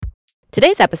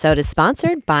Today's episode is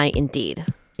sponsored by Indeed.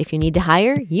 If you need to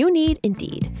hire, you need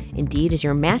Indeed. Indeed is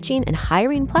your matching and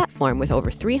hiring platform with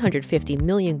over 350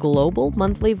 million global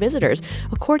monthly visitors,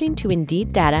 according to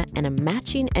Indeed data, and a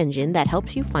matching engine that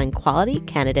helps you find quality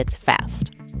candidates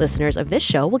fast. Listeners of this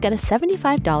show will get a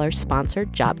 $75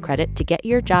 sponsored job credit to get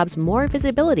your jobs more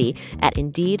visibility at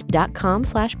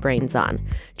Indeed.com/BrainsOn.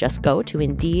 Just go to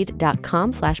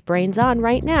Indeed.com/BrainsOn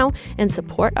right now and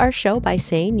support our show by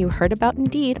saying you heard about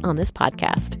Indeed on this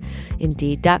podcast.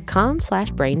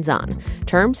 Indeed.com/BrainsOn.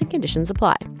 Terms and conditions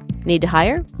apply. Need to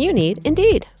hire? You need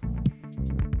Indeed.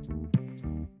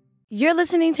 You're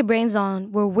listening to Brains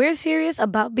On, where we're serious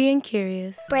about being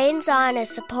curious. Brains On is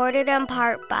supported in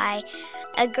part by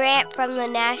a grant from the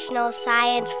National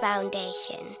Science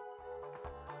Foundation.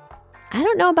 I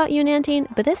don't know about you, Nantine,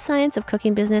 but this science of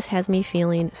cooking business has me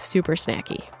feeling super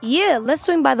snacky. Yeah, let's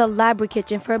swing by the Library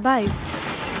Kitchen for a bite.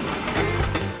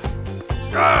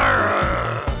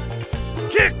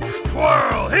 Arrgh! Kick,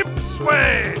 twirl, hip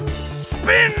sway,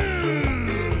 spin!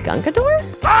 Gungador?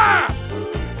 Ah!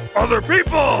 Other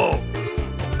people!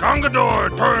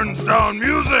 Gungador turns down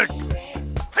music!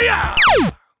 Hiya!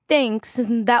 Thanks,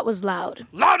 that was loud.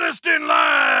 Loudest in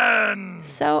land!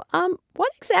 So, what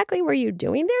exactly were you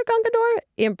doing there, Gungador?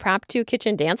 Impromptu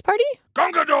kitchen dance party?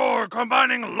 Gungador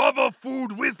combining love of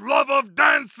food with love of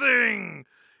dancing!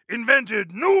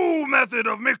 Invented new method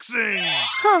of mixing!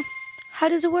 Huh, how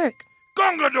does it work?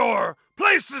 Gungador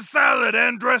places salad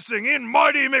and dressing in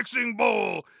mighty mixing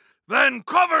bowl, then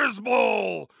covers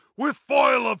bowl with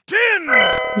foil of tin!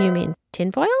 You mean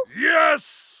tinfoil?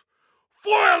 Yes!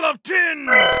 Foil of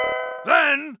tin!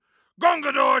 Then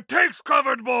Gungador takes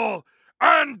covered bowl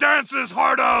and dances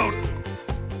hard out.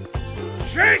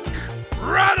 Shake,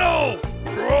 rattle,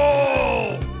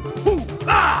 roll!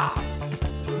 Hoo-ah!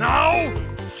 Now,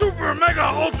 super mega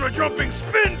ultra jumping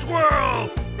spin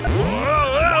twirl!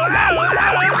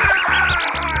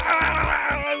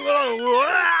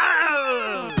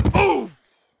 Oof!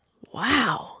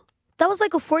 Wow. That was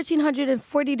like a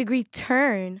 1,440-degree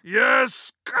turn.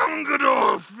 Yes,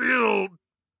 Gungador feel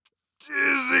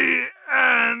dizzy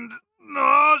and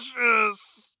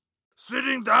nauseous.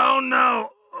 Sitting down now.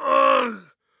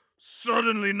 Ugh.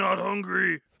 Suddenly not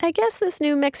hungry. I guess this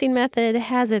new mixing method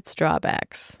has its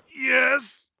drawbacks.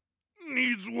 Yes,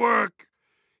 needs work.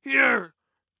 Here,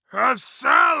 have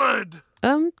salad.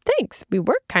 Thanks. We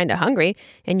were kind of hungry,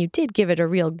 and you did give it a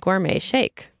real gourmet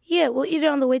shake. Yeah, we'll eat it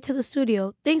on the way to the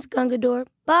studio. Thanks, Gungador.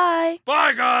 Bye.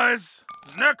 Bye, guys.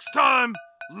 Next time,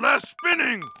 less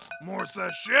spinning, more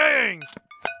sashaying.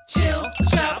 Chill,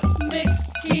 chop, mix,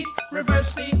 heat,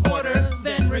 reverse the order,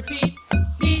 then repeat.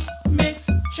 Heat, mix,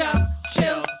 chop,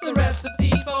 chill, the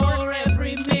recipe for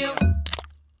every meal.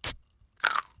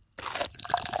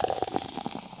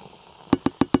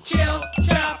 Chill,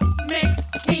 chop, mix,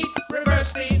 heat,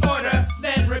 reverse the order,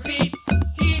 then repeat.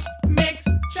 Heat, mix,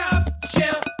 chop,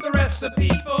 chill, the recipe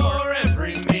for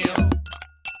every meal.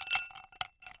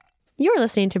 You're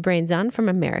listening to Brains On from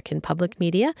American Public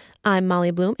Media. I'm Molly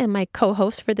Bloom, and my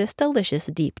co-host for this delicious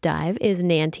deep dive is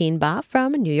Nantine Ba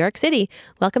from New York City.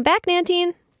 Welcome back,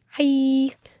 Nantine.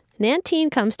 Hi. Nantine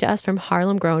comes to us from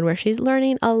Harlem Grown, where she's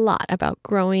learning a lot about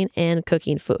growing and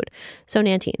cooking food. So,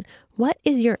 Nantine, what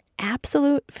is your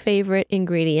absolute favorite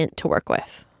ingredient to work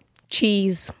with?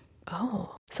 Cheese.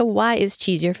 Oh. So why is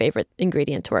cheese your favorite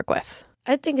ingredient to work with?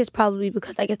 I think it's probably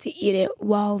because I get to eat it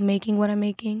while making what I'm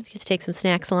making. You get to take some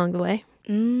snacks along the way?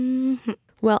 Mm-hmm.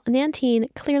 Well, Nantine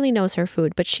clearly knows her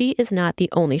food, but she is not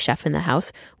the only chef in the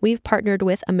house. We've partnered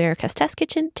with America's Test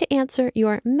Kitchen to answer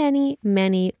your many,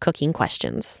 many cooking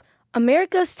questions.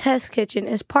 America's Test Kitchen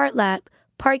is part lab,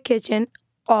 part kitchen,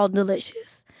 all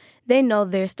delicious. They know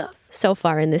their stuff. So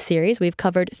far in this series, we've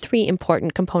covered 3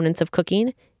 important components of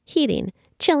cooking: heating,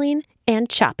 chilling, and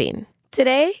chopping.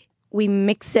 Today, we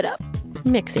mix it up.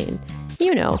 Mixing.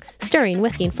 You know, stirring,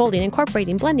 whisking, folding,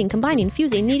 incorporating, blending, combining,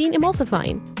 fusing, kneading,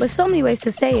 emulsifying. With so many ways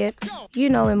to say it, you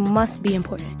know it must be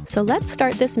important. So let's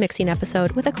start this mixing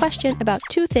episode with a question about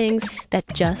 2 things that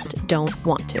just don't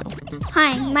want to.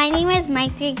 Hi, my name is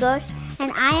Maitri Ghosh,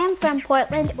 and I am from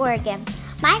Portland, Oregon.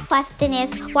 My question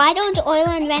is, why don't oil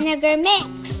and vinegar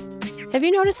mix? Have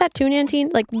you noticed that too,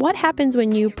 Nantine? Like, what happens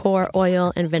when you pour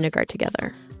oil and vinegar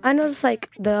together? I noticed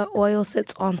the oil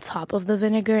sits on top of the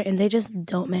vinegar and they just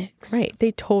don't mix. Right.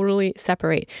 They totally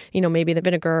separate. Maybe the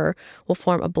vinegar will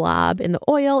form a blob in the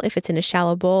oil if it's in a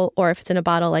shallow bowl, or if it's in a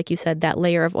bottle, like you said, that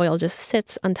layer of oil just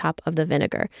sits on top of the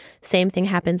vinegar. Same thing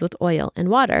happens with oil and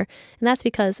water. And that's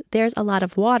because there's a lot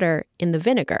of water in the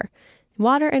vinegar.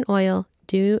 Water and oil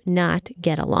do not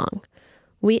get along.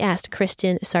 We asked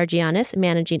Kristen Sargianis,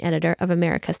 managing editor of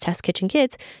America's Test Kitchen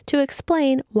Kids, to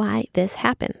explain why this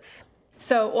happens.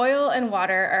 So oil and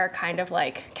water are kind of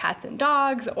like cats and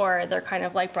dogs, or they're kind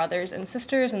of like brothers and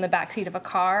sisters in the backseat of a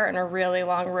car on a really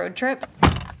long road trip.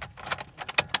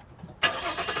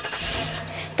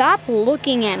 Stop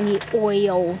looking at me,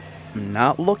 Oil. I'm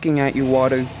not looking at you,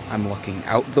 Water. I'm looking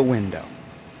out the window.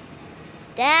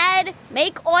 Dad,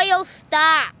 make Oil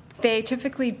stop. They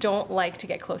typically don't like to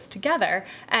get close together,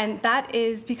 and that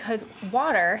is because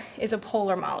water is a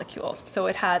polar molecule. So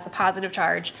it has a positive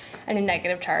charge and a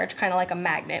negative charge, kind of like a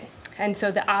magnet. And so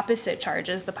the opposite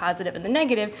charges, the positive and the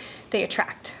negative, they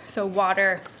attract. So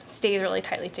water stays really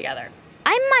tightly together.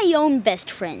 I'm my own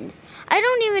best friend. I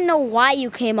don't even know why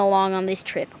you came along on this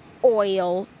trip,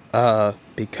 Oil.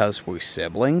 Because we're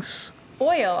siblings?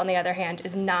 Oil, on the other hand,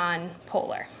 is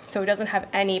non-polar. So it doesn't have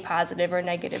any positive or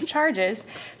negative charges.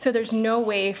 So there's no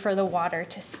way for the water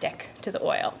to stick to the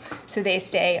oil. So they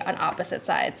stay on opposite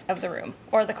sides of the room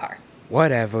or the car.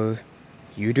 Whatever.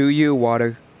 You do you,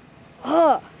 Water.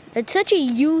 Ugh, that's such a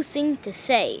you thing to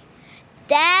say.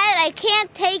 Dad, I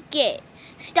can't take it.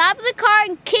 Stop the car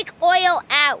and kick Oil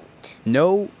out.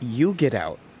 No, you get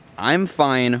out. I'm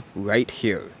fine right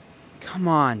here. Come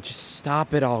on, just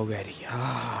stop it already.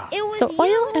 So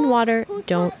oil and water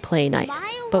don't play nice.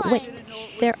 But wait,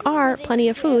 there are plenty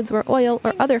of foods where oil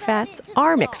or other fats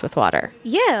are mixed with water.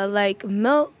 Yeah, like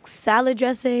milk, salad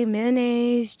dressing,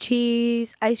 mayonnaise,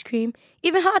 cheese, ice cream,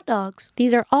 even hot dogs.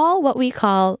 These are all what we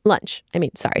call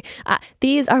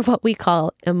these are what we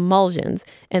call emulsions.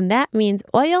 And that means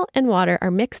oil and water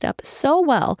are mixed up so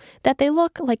well that they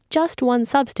look like just one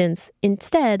substance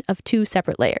instead of two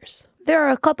separate layers. There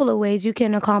are a couple of ways you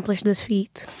can accomplish this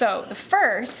feat. So the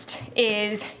first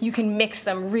is you can mix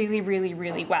them really, really,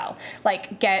 really well.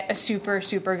 Like get a super,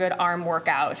 super good arm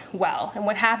workout well. And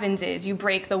what happens is you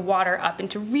break the water up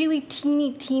into really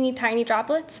teeny, teeny, tiny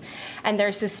droplets, and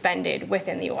they're suspended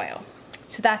within the oil.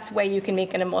 So that's the way you can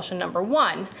make an emulsion number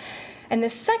one. And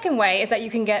the second way is that you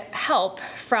can get help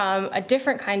from a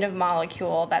different kind of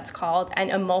molecule that's called an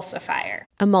emulsifier.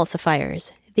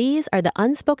 Emulsifiers. These are the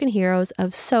unspoken heroes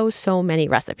of so many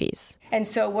recipes. And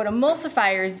so what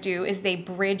emulsifiers do is they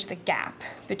bridge the gap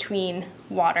between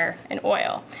water and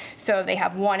oil. So they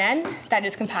have one end that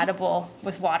is compatible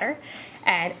with water,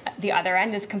 and the other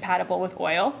end is compatible with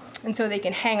oil. And so they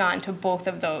can hang on to both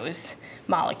of those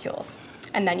molecules.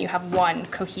 And then you have one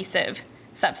cohesive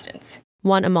substance.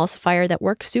 One emulsifier that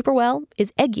works super well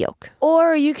is egg yolk.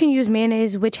 Or you can use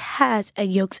mayonnaise, which has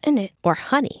egg yolks in it. Or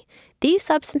honey. These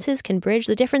substances can bridge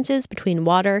the differences between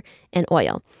water and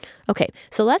oil. Okay,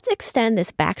 so let's extend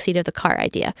this backseat of the car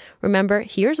idea. Remember,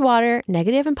 here's water,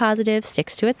 negative and positive,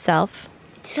 sticks to itself.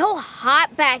 It's so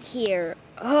hot back here.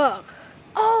 Ugh.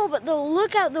 Oh, but the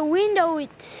look out the window,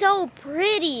 it's so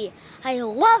pretty. I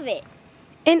love it.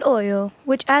 And oil,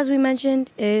 which as we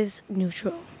mentioned, is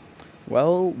neutral.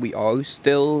 Well, we are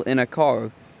still in a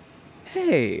car.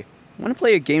 Hey, want to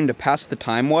play a game to pass the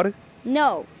time, Water?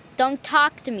 No. Don't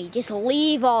talk to me. Just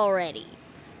leave already.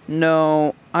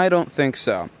 No, I don't think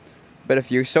so. But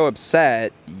if you're so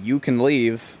upset, you can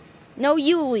leave. No,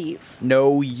 you leave.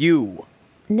 No, you.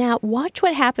 Now watch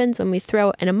what happens when we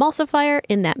throw an emulsifier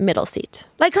in that middle seat.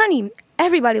 Like honey.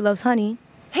 Everybody loves honey.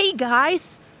 Hey,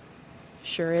 guys.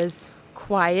 Sure is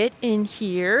quiet in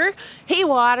here. Hey,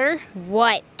 Water.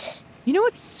 What? You know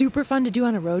what's super fun to do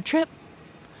on a road trip?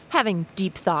 Having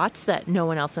deep thoughts that no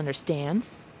one else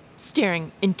understands.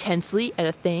 Staring intensely at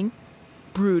a thing.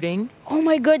 Brooding. Oh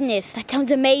my goodness, that sounds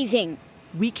amazing.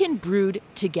 We can brood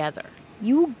together.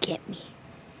 You get me.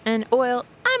 And Oil,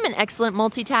 I'm an excellent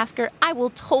multitasker. I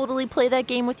will totally play that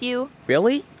game with you.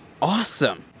 Really?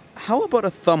 Awesome. How about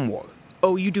a thumb war?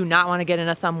 Oh, you do not want to get in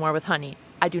a thumb war with Honey.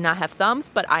 I do not have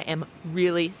thumbs, but I am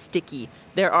really sticky.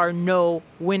 There are no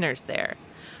winners there.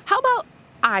 How about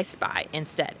I Spy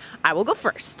instead? I will go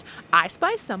first. I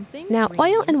spy something. Now, green.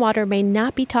 oil and water may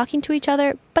not be talking to each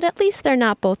other, but at least they're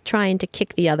not both trying to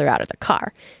kick the other out of the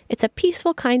car. It's a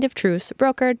peaceful kind of truce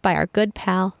brokered by our good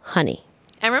pal, Honey.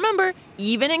 And remember,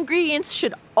 even ingredients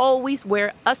should always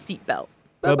wear a seatbelt.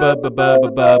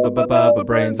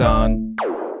 Brains on.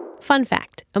 Fun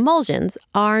fact, emulsions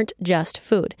aren't just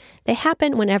food. They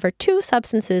happen whenever two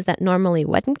substances that normally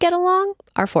wouldn't get along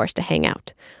are forced to hang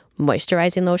out.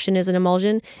 Moisturizing lotion is an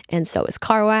emulsion, and so is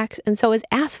car wax, and so is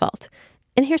asphalt.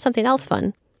 And here's something else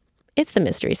fun. It's the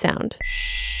mystery sound.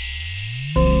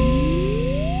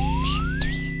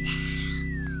 Mystery sound.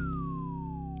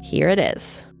 Here it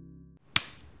is.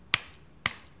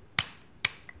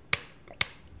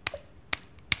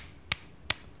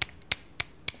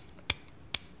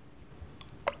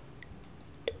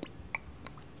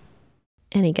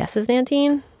 Any guesses,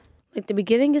 Nantine? Like the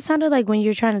beginning, it sounded like when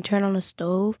you're trying to turn on a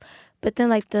stove, but then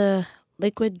like the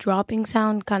liquid dropping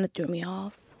sound kind of threw me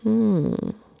off. You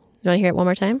want to hear it one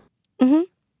more time? Mm-hmm.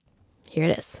 Here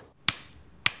it is.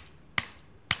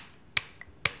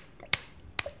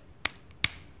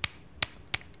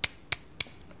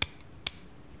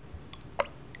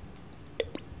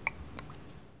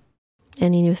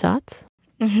 Any new thoughts?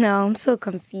 No, I'm so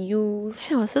confused.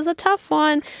 I know, this is a tough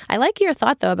one. I like your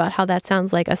thought, though, about how that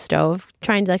sounds like a stove,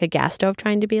 like a gas stove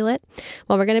trying to be lit.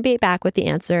 Well, we're going to be back with the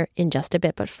answer in just a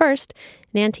bit. But first,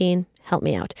 Nantine, help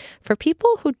me out. For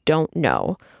people who don't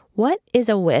know, what is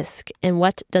a whisk and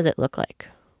what does it look like?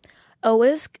 A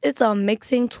whisk, it's a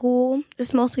mixing tool.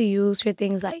 It's mostly used for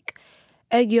things like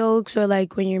egg yolks or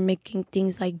like when you're making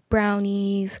things like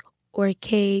brownies or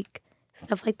cake,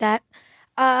 stuff like that.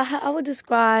 I would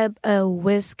describe a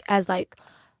whisk as like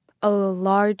a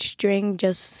large string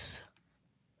just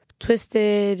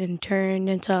twisted and turned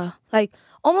into like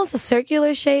almost a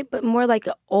circular shape, but more like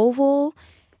an oval.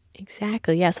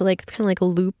 Exactly. Yeah. So like it's kind of like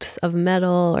loops of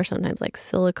metal or sometimes like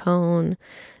silicone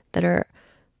that are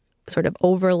sort of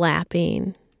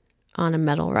overlapping on a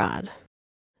metal rod.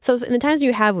 So in the times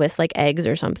you have whisks, like eggs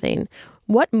or something,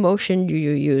 what motion do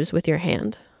you use with your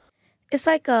hand? It's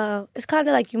like it's kind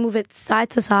of like you move it side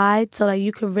to side so like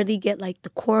you can really get like the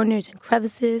corners and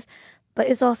crevices, but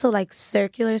it's also like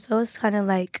circular, so it's kind of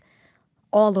like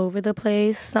all over the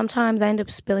place. Sometimes I end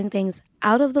up spilling things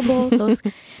out of the bowl,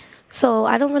 so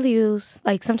I don't really use,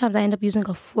 like sometimes I end up using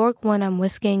a fork when I'm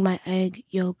whisking my egg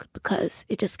yolk because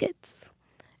it just gets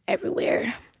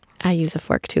everywhere. I use a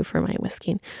fork too for my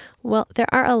whisking. Well, there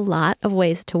are a lot of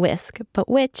ways to whisk, but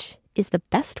which is the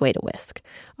best way to whisk?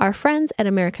 Our friends at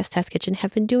America's Test Kitchen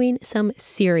have been doing some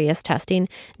serious testing,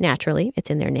 naturally, it's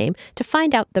in their name, to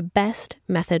find out the best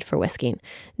method for whisking.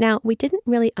 Now, we didn't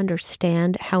really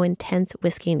understand how intense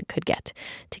whisking could get.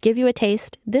 To give you a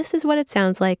taste, this is what it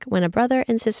sounds like when a brother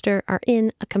and sister are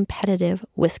in a competitive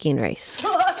whisking race.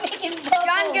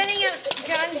 John's getting it.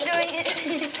 John's doing it.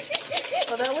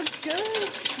 Well, that looks good.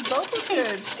 Both look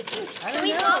good. Can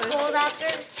we pop cold after?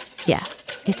 Yeah,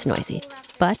 it's noisy,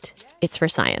 but it's for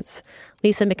science.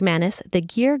 Lisa McManus, the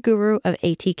gear guru of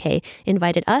ATK,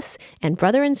 invited us and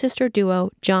brother and sister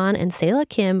duo John and Selah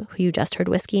Kim, who you just heard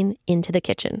whisking, into the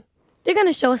kitchen. They're going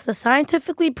to show us the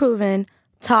scientifically proven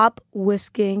top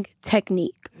whisking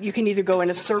technique. You can either go in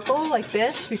a circle like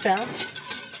this, we found.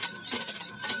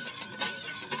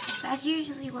 That's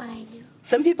usually what I do.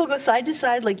 Some people go side to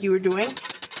side like you were doing.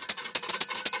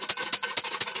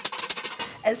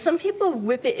 And some people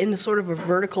whip it in sort of a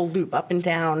vertical loop, up and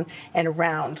down and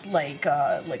around, like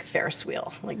a Ferris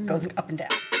wheel, like goes up and down.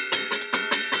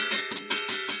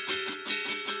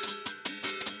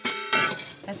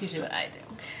 That's usually what I do.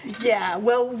 Yeah,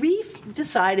 well, we've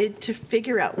decided to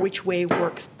figure out which way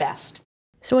works best.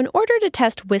 So in order to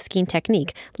test whisking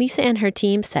technique, Lisa and her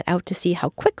team set out to see how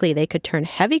quickly they could turn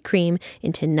heavy cream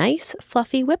into nice,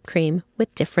 fluffy whipped cream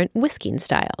with different whisking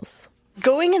styles.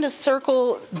 Going in a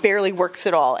circle barely works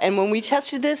at all. And when we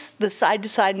tested this, the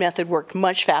side-to-side method worked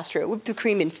much faster. It whipped the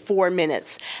cream in 4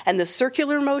 minutes. And the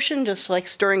circular motion, just like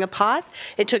stirring a pot,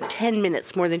 it took 10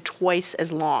 minutes, more than twice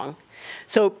as long.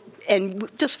 So, and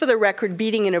just for the record,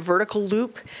 beating in a vertical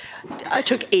loop, it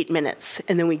took 8 minutes,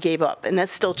 and then we gave up. And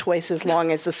that's still twice as long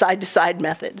as the side-to-side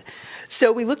method.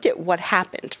 So we looked at what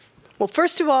happened. Well,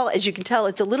 first of all, as you can tell,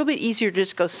 it's a little bit easier to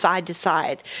just go side to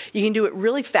side. You can do it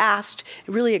really fast,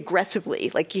 really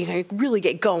aggressively, like you can really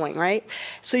get going, right?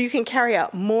 So you can carry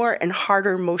out more and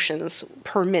harder motions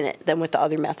per minute than with the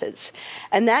other methods.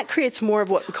 And that creates more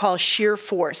of what we call shear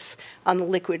force on the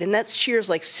liquid. And that's shears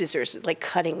like scissors, like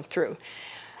cutting through.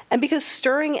 And because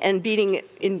stirring and beating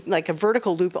in like a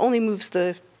vertical loop only moves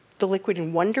the liquid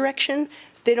in one direction,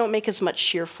 they don't make as much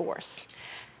shear force.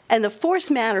 And the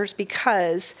force matters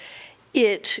because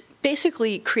it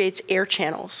basically creates air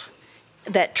channels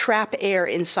that trap air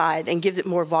inside and gives it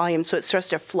more volume, so it starts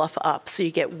to fluff up, so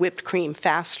you get whipped cream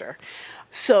faster.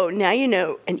 So now you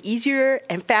know an easier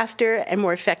and faster and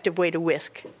more effective way to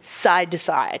whisk side to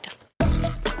side.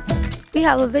 We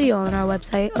have a video on our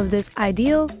website of this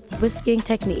ideal whisking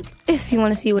technique, if you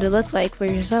want to see what it looks like for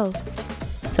yourself.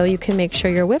 So you can make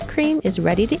sure your whipped cream is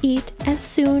ready to eat as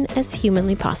soon as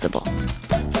humanly possible.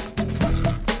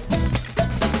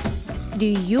 Do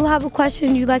you have a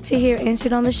question you'd like to hear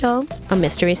answered on the show? A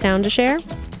mystery sound to share?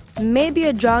 Maybe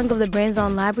a drawing of the Brains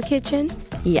on Labra Kitchen?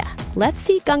 Yeah, let's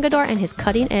see Gangadhar and his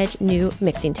cutting-edge new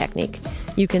mixing technique.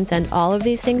 You can send all of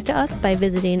these things to us by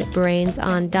visiting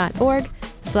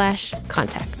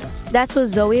brainson.org/contact. That's what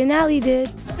Zoe and Allie did.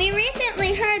 We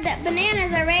recently heard that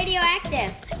bananas are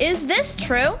radioactive. Is this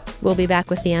true? We'll be back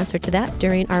with the answer to that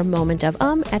during our moment of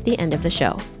at the end of the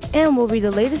show. And we'll be the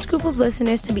latest group of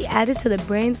listeners to be added to the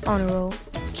Brains Honor Roll.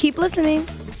 Keep listening.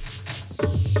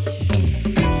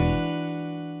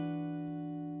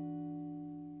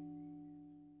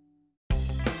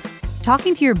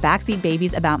 Talking to your backseat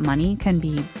babies about money can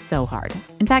be so hard.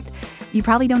 In fact, you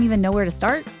probably don't even know where to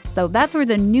start. So that's where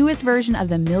the newest version of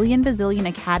the Million Bazillion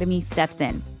Academy steps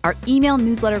in, our email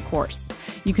newsletter course.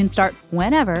 You can start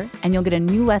whenever, and you'll get a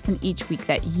new lesson each week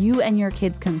that you and your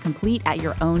kids can complete at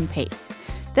your own pace.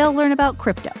 They'll learn about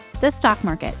crypto, the stock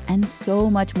market, and so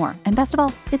much more. And best of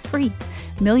all, it's free.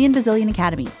 Million Bazillion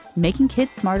Academy, making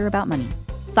kids smarter about money.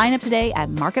 Sign up today at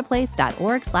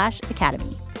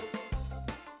marketplace.org/academy.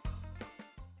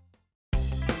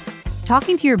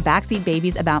 Talking to your backseat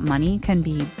babies about money can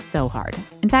be so hard.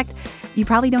 In fact, you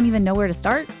probably don't even know where to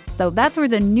start. So that's where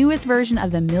the newest version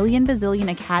of the Million Bazillion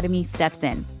Academy steps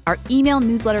in, our email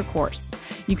newsletter course.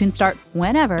 You can start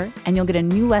whenever, and you'll get a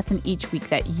new lesson each week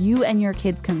that you and your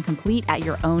kids can complete at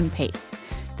your own pace.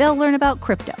 They'll learn about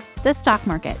crypto, the stock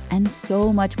market, and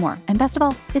so much more. And best of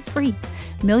all, it's free.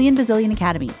 Million Bazillion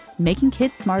Academy, making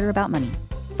kids smarter about money.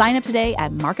 Sign up today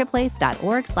at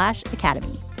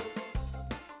marketplace.org/academy.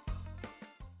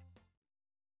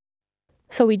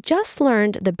 So we just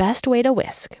learned the best way to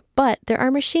whisk, but there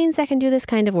are machines that can do this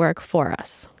kind of work for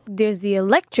us. There's the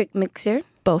electric mixer,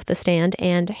 both the stand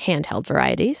and handheld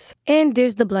varieties. And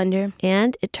there's the blender.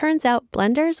 And it turns out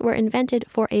blenders were invented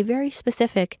for a very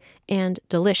specific and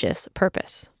delicious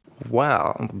purpose.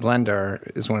 Well, blender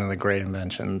is one of the great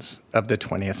inventions of the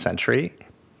 20th century,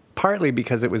 partly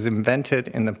because it was invented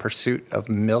in the pursuit of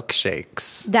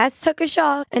milkshakes. That's Tucker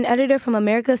Shaw, an editor from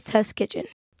America's Test Kitchen.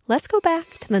 Let's go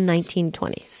back to the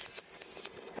 1920s.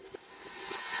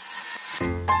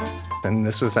 And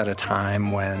this was at a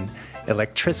time when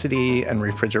electricity and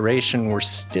refrigeration were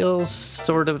still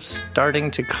sort of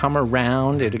starting to come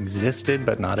around. It existed,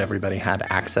 but not everybody had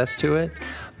access to it.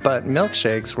 But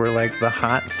milkshakes were like the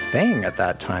hot thing at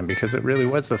that time because it really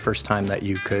was the first time that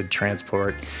you could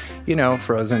transport,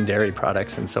 frozen dairy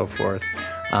products and so forth,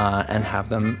 and have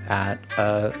them at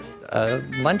a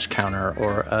lunch counter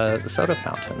or a soda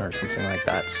fountain or something like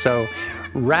that. So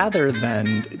rather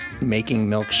than making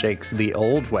milkshakes the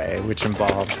old way, which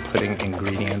involved putting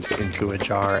ingredients into a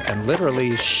jar and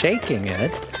literally shaking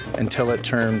it until it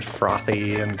turned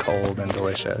frothy and cold and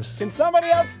delicious. Can somebody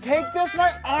else take this?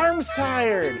 My arm's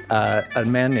tired. A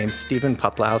man named Stephen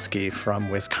Poplawski from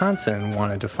Wisconsin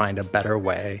wanted to find a better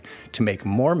way to make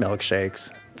more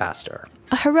milkshakes faster.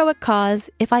 A heroic cause,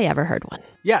 if I ever heard one.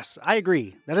 Yes, I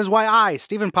agree. That is why I,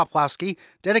 Stephen Poplawski,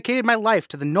 dedicated my life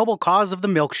to the noble cause of the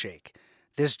milkshake.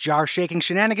 This jar-shaking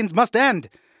shenanigans must end.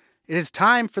 It is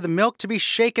time for the milk to be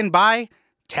shaken by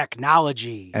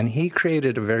technology. And he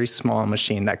created a very small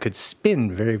machine that could spin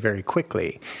very, very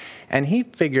quickly. And he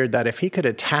figured that if he could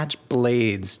attach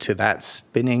blades to that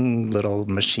spinning little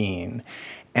machine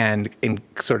and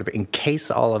sort of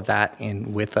encase all of that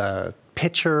in with a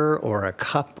pitcher or a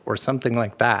cup or something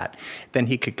like that, then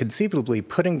he could conceivably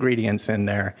put ingredients in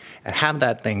there and have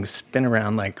that thing spin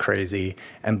around like crazy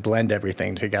and blend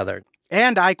everything together.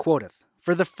 And I quoteth,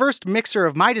 for the first mixer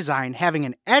of my design having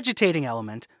an agitating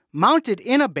element mounted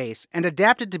in a base and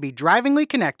adapted to be drivingly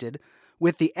connected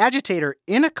with the agitator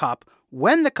in a cup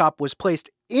when the cup was placed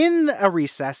in a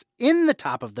recess in the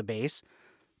top of the base.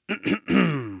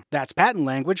 That's patent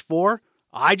language for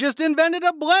I just invented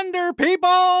a blender, people!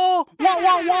 Wah,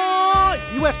 wah, wah!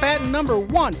 U.S. patent number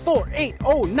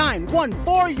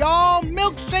 1480914, y'all!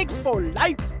 Milkshakes for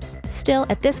life! Still,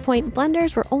 at this point,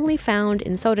 blenders were only found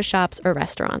in soda shops or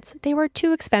restaurants. They were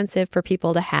too expensive for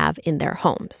people to have in their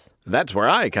homes. That's where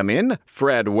I come in,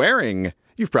 Fred Waring.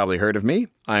 You've probably heard of me.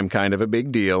 I'm kind of a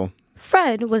big deal.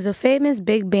 Fred was a famous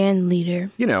big band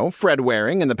leader. You know, Fred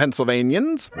Waring and the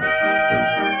Pennsylvanians.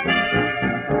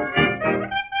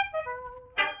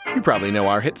 You probably know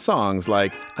our hit songs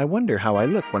like I Wonder How I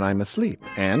Look When I'm Asleep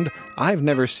and I've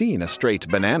Never Seen a Straight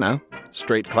Banana.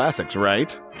 Straight classics,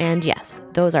 right? And yes,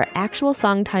 those are actual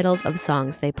song titles of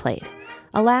songs they played.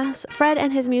 Alas, Fred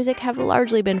and his music have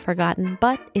largely been forgotten,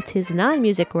 but it's his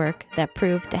non-music work that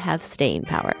proved to have staying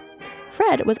power.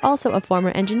 Fred was also a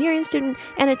former engineering student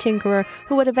and a tinkerer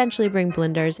who would eventually bring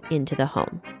blenders into the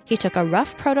home. He took a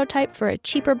rough prototype for a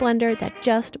cheaper blender that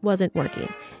just wasn't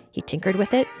working. He tinkered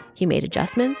with it, he made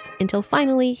adjustments, until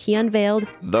finally he unveiled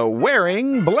the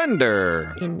Waring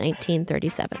Blender in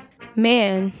 1937.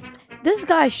 Man, this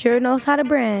guy sure knows how to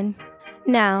brand.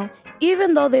 Now,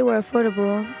 even though they were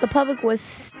affordable, the public was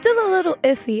still a little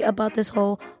iffy about this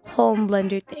whole home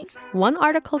blender thing. One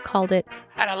article called it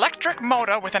an electric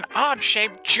motor with an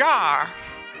odd-shaped jar.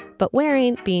 But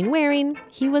Waring, being Waring,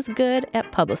 he was good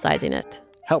at publicizing it.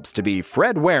 Helps to be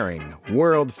Fred Waring,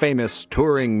 world-famous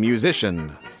touring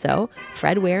musician. So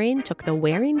Fred Waring took the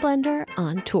Waring blender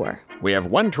on tour. We have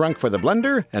one trunk for the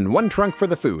blender and one trunk for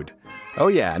the food. Oh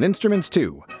yeah, and instruments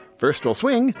too. First we'll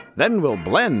swing, then we'll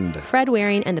blend. Fred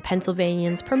Waring and the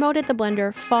Pennsylvanians promoted the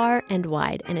blender far and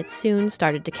wide, and it soon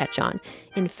started to catch on.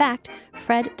 In fact,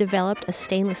 Fred developed a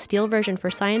stainless steel version for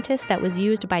scientists that was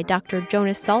used by Dr.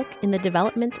 Jonas Salk in the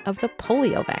development of the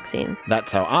polio vaccine.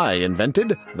 That's how I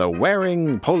invented the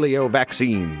Waring polio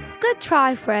vaccine. Good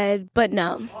try, Fred, but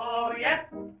no. Oh, yes,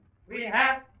 we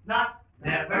have not,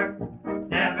 never,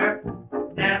 never,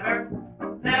 never,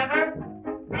 never,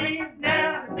 we've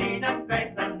never seen a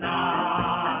straight banana.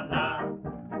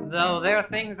 Though there are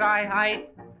things I hate,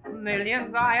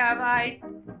 millions I have ate,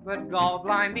 but God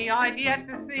blind me, I've yet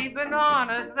to see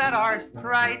bananas that are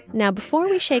straight. Now, before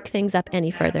we shake things up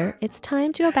any further, it's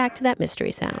time to go back to that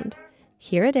mystery sound.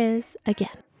 Here it is again.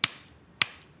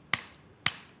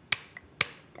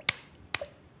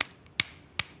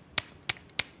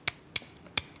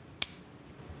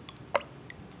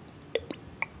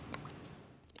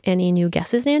 Any new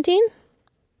guesses, Nantine?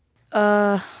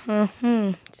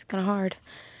 It's kind of hard.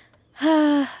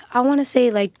 I want to say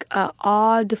like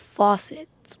odd faucet.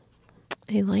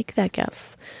 I like that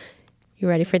guess. You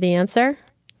ready for the answer?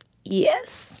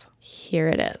 Yes. Here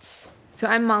it is. So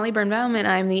I'm Molly Birnbaum, and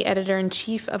I'm the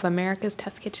editor-in-chief of America's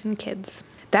Test Kitchen Kids.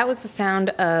 That was the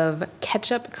sound of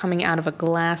ketchup coming out of a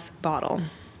glass bottle.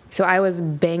 So I was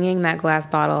banging that glass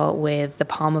bottle with the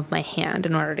palm of my hand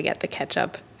in order to get the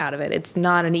ketchup out of it. It's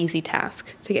not an easy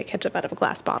task to get ketchup out of a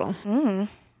glass bottle.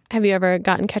 Have you ever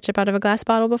gotten ketchup out of a glass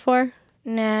bottle before?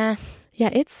 Nah. Yeah,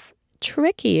 it's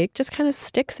tricky. It just kind of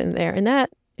sticks in there. And that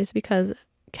is because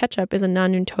ketchup is a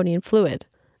non-Newtonian fluid.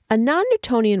 A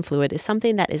non-Newtonian fluid is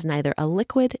something that is neither a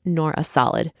liquid nor a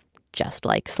solid, just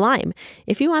like slime.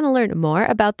 If you want to learn more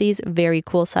about these very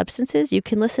cool substances, you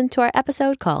can listen to our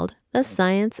episode called The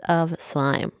Science of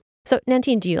Slime. So,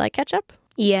 Nantine, do you like ketchup?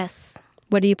 Yes.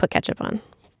 What do you put ketchup on?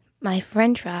 My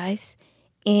French fries.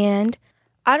 And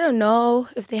I don't know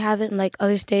if they have it in like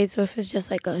other states or if it's just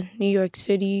like a New York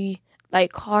City,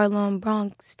 like Harlem,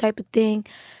 Bronx type of thing.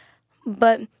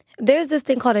 But there's this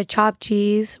thing called a chopped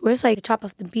cheese where it's like a chop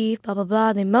off the beef, blah, blah,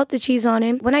 blah. They melt the cheese on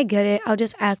it. When I get it, I'll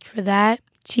just ask for that,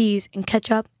 cheese, and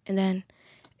ketchup. And then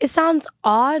it sounds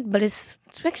odd, but it's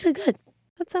actually good.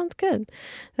 That sounds good.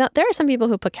 Now, there are some people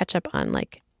who put ketchup on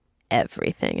like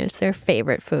everything. It's their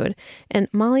favorite food. And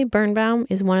Molly Birnbaum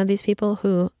is one of these people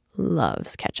who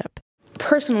loves ketchup.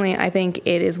 Personally, I think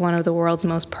it is one of the world's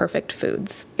most perfect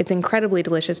foods. It's incredibly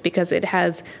delicious because it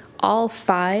has all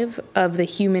 5 of the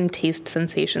human taste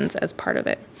sensations as part of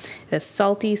it. It has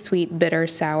salty, sweet, bitter,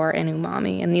 sour, and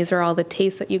umami. And these are all the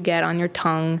tastes that you get on your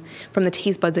tongue from the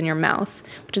taste buds in your mouth,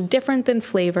 which is different than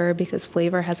flavor because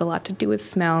flavor has a lot to do with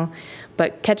smell.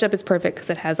 But ketchup is perfect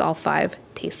because it has all 5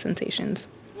 taste sensations.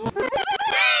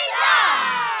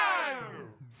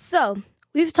 So,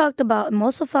 we've talked about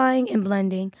emulsifying and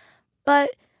blending,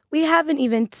 but we haven't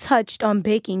even touched on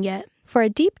baking yet. For a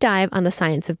deep dive on the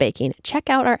science of baking, check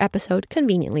out our episode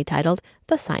conveniently titled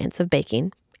The Science of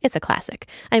Baking. It's a classic.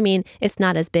 I mean, it's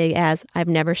not as big as I've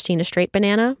never seen a straight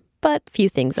banana, but few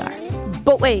things are.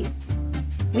 But wait,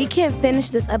 we can't finish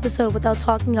this episode without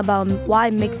talking about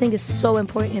why mixing is so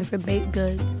important for baked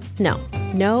goods.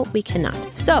 No, we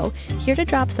cannot. So, here to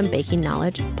drop some baking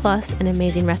knowledge, plus an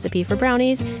amazing recipe for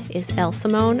brownies, is Elle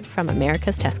Simone from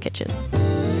America's Test Kitchen.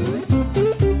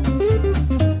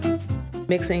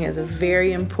 Mixing is a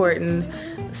very important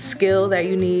skill that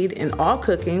you need in all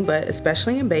cooking, but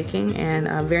especially in baking, and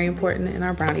very important in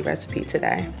our brownie recipe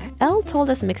today. Elle told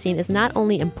us mixing is not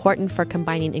only important for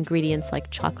combining ingredients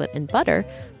like chocolate and butter,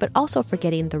 but also for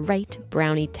getting the right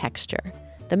brownie texture.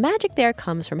 The magic there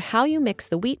comes from how you mix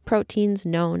the wheat proteins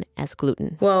known as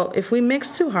gluten. Well, if we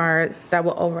mix too hard, that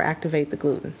will overactivate the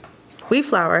gluten. Wheat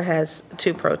flour has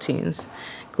 2 proteins,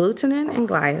 glutenin and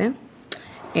gliadin,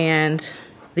 and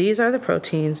these are the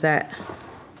proteins that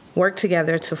work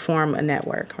together to form a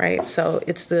network, right? So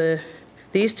it's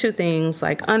these 2 things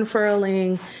like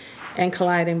unfurling and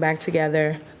colliding back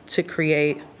together to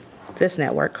create this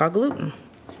network called gluten.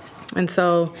 And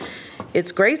so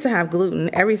it's great to have gluten.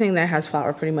 Everything that has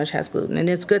flour pretty much has gluten, and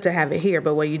it's good to have it here.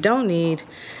 But what you don't need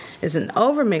is an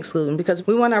overmixed gluten, because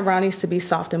we want our brownies to be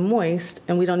soft and moist,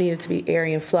 and we don't need it to be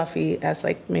airy and fluffy as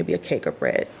like maybe a cake or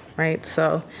bread, right?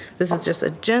 So this is just a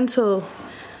gentle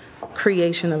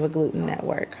creation of a gluten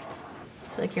network.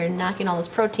 So like you're knocking all those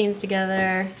proteins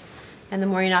together, and the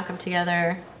more you knock them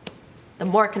together, the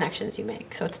more connections you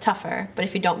make. So it's tougher. But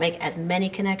if you don't make as many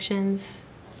connections,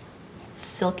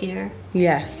 silkier.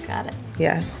 Yes. Got it.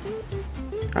 Yes.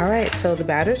 All right, so the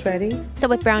batter's ready. So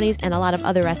with brownies and a lot of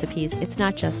other recipes, it's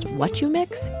not just what you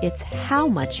mix, it's how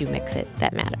much you mix it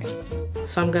that matters.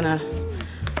 So I'm gonna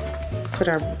put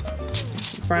our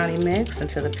brownie mix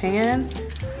into the pan.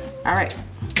 All right,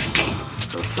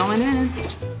 so it's going in.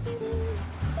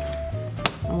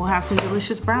 And we'll have some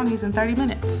delicious brownies in 30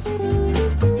 minutes.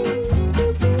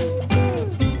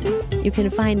 You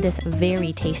can find this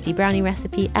very tasty brownie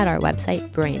recipe at our website,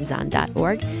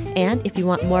 brainson.org. And if you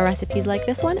want more recipes like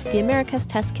this one, the America's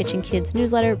Test Kitchen Kids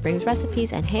newsletter brings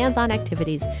recipes and hands-on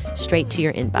activities straight to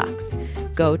your inbox.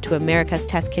 Go to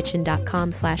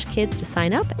americastestkitchen.com/kids to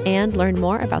sign up and learn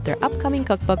more about their upcoming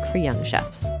cookbook for young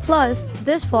chefs. Plus,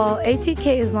 this fall,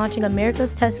 ATK is launching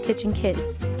America's Test Kitchen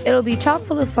Kids. It'll be chock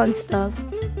full of fun stuff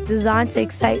designed to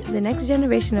excite the next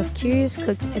generation of curious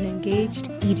cooks and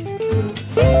engaged eaters.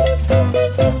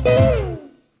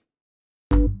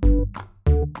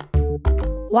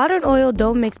 Water and oil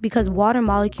don't mix because water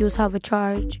molecules have a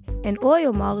charge and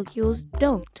oil molecules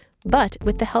don't. But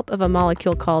with the help of a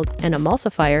molecule called an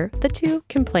emulsifier, the two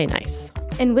can play nice.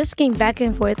 And whisking back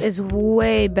and forth is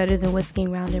way better than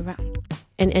whisking round and round.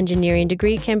 An engineering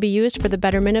degree can be used for the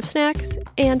betterment of snacks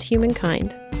and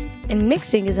humankind. And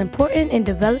mixing is important in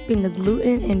developing the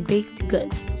gluten in baked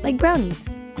goods, like brownies.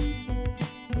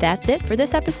 That's it for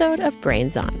this episode of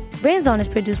Brains On. Brains On is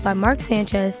produced by Mark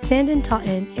Sanchez, Sandon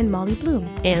Totten, and Molly Bloom.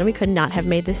 And we could not have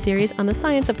made this series on the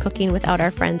science of cooking without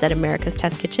our friends at America's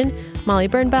Test Kitchen, Molly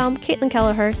Birnbaum, Caitlin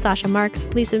Kelleher, Sasha Marks,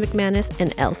 Lisa McManus,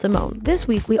 and Elle Simone. This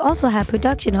week, we also had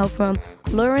production help from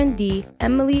Lauren D.,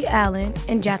 Emily Allen,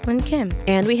 and Jacqueline Kim.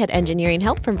 And we had engineering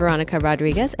help from Veronica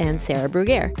Rodriguez and Sarah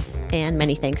Bruguer. And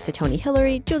many thanks to Tony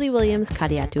Hillary, Julie Williams,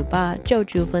 Kadiatu Ba, Joe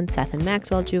Juvland, Seth and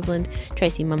Maxwell Juvland,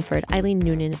 Tracy Mumford, Eileen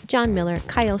Noonan, John Miller,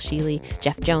 Kyle Sheely,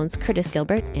 Jeff Jones, Curtis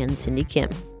Gilbert, and Cindy Kim.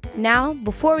 Now,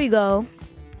 before we go,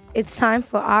 it's time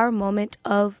for our moment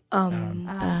of Hi,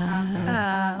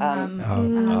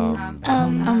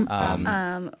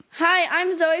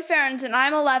 I'm Zoe Ferens, and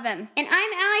I'm 11. And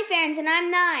I'm Allie Ferens, and I'm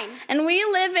 9. And we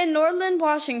live in Northland,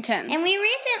 Washington. And we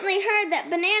recently heard that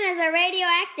bananas are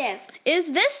radioactive.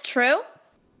 Is this true?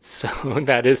 So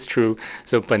that is true.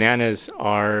 So bananas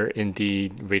are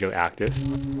indeed radioactive.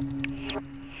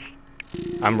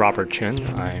 I'm Robert Chin.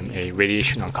 I'm a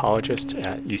radiation oncologist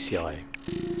at UCLA.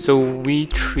 So we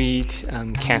treat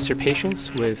cancer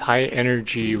patients with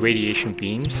high-energy radiation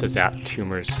beams to zap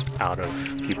tumors out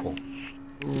of people.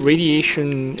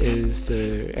 Radiation is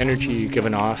the energy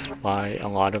given off by a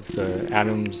lot of the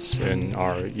atoms in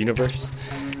our universe,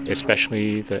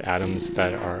 especially the atoms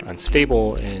that are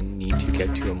unstable and need to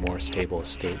get to a more stable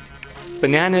state.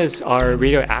 Bananas are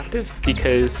radioactive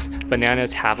because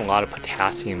bananas have a lot of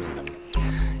potassium in them.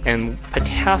 And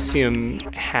potassium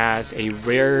has a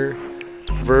rare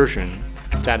version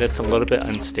that it's a little bit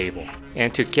unstable.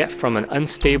 And to get from an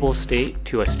unstable state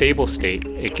to a stable state,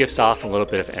 it gives off a little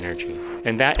bit of energy.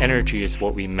 And that energy is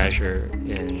what we measure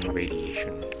in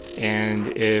radiation. And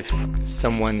if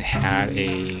someone had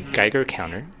a Geiger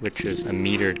counter, which is a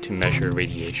meter to measure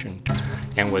radiation,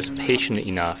 and was patient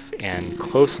enough and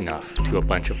close enough to a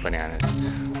bunch of bananas,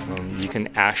 you can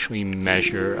actually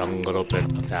measure a little bit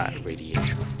of that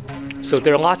radiation. So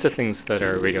there are lots of things that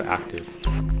are radioactive.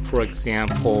 For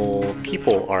example,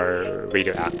 people are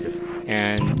radioactive.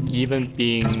 And even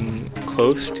being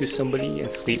close to somebody and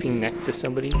sleeping next to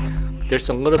somebody, there's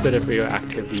a little bit of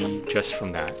radioactivity just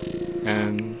from that.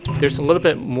 And there's a little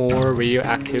bit more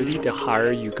radioactivity the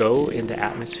higher you go in the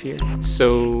atmosphere.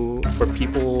 So for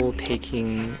people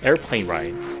taking airplane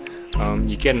rides,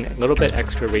 you get a little bit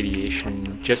extra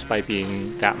radiation just by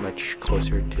being that much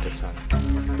closer to the sun.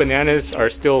 Bananas are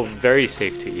still very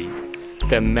safe to eat.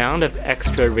 The amount of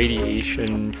extra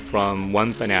radiation from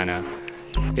one banana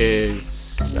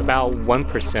is about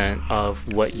 1% of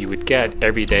what you would get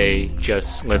every day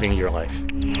just living your life.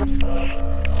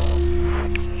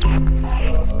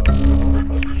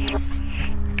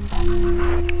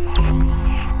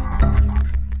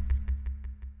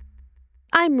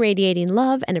 I'm radiating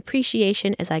love and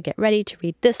appreciation as I get ready to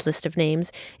read this list of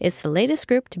names. It's the latest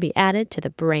group to be added to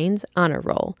the Brains Honor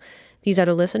Roll. These are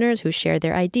the listeners who share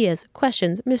their ideas,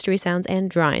 questions, mystery sounds, and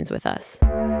drawings with us.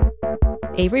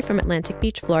 Avery from Atlantic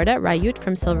Beach, Florida, Ryut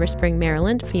from Silver Spring,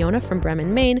 Maryland, Fiona from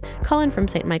Bremen, Maine, Cullen from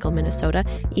St. Michael, Minnesota,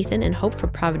 Ethan and Hope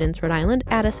from Providence, Rhode Island,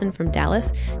 Addison from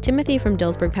Dallas, Timothy from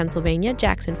Dillsburg, Pennsylvania,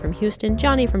 Jackson from Houston,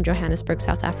 Johnny from Johannesburg,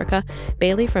 South Africa,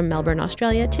 Bailey from Melbourne,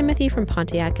 Australia, Timothy from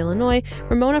Pontiac, Illinois,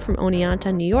 Ramona from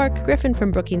Oneonta, New York, Griffin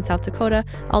from Brookings, South Dakota,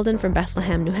 Alden from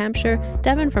Bethlehem, New Hampshire,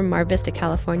 Devin from Mar Vista,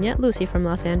 California, Lucy from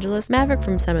Los Angeles, Maverick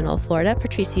from Seminole, Florida,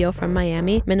 Patricio from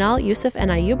Miami, Minal, Yusuf,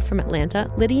 and Ayub from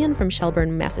Atlanta, Lydian from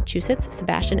Shelburne, Massachusetts,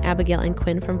 Sebastian, Abigail, and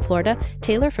Quinn from Florida,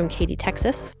 Taylor from Katy,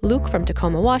 Texas, Luke from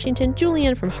Tacoma, Washington,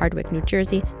 Julian from Hardwick, New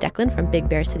Jersey, Declan from Big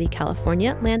Bear City,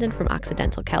 California, Landon from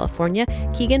Occidental, California,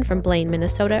 Keegan from Blaine,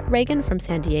 Minnesota, Reagan from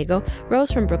San Diego,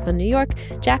 Rose from Brooklyn, New York,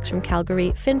 Jax from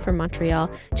Calgary, Finn from Montreal,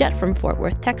 Jet from Fort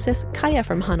Worth, Texas, Kaya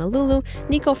from Honolulu,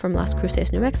 Nico from Las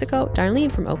Cruces, New Mexico,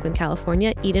 Darlene from Oakland,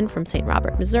 California, Eden from St.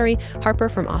 Robert, Missouri, Harper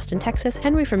from Austin, Texas,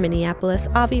 Henry from Minneapolis,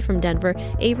 Avi from Denver,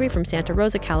 Avery from Santa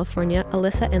Rosa, California,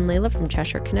 Alyssa and Layla from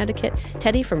Cheshire, Connecticut,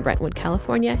 Teddy from Brentwood,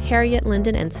 California, Harriet,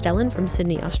 Lyndon, and Stellan from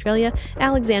Sydney, Australia,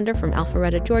 Alexander from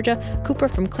Alpharetta, Georgia, Cooper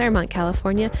from Claremont,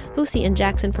 California, Lucy and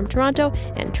Jackson from Toronto,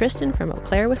 and Tristan from Eau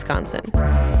Claire, Wisconsin.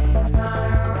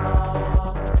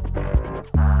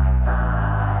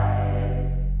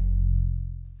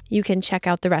 You can check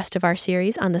out the rest of our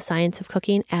series on the science of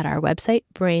cooking at our website,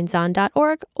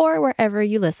 brainson.org, or wherever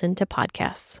you listen to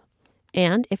podcasts.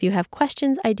 And if you have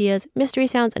questions, ideas, mystery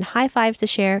sounds, and high fives to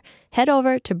share, head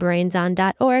over to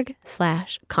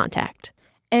brainson.org/contact.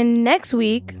 And next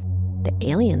week, the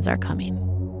aliens are coming.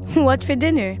 What's for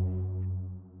dinner?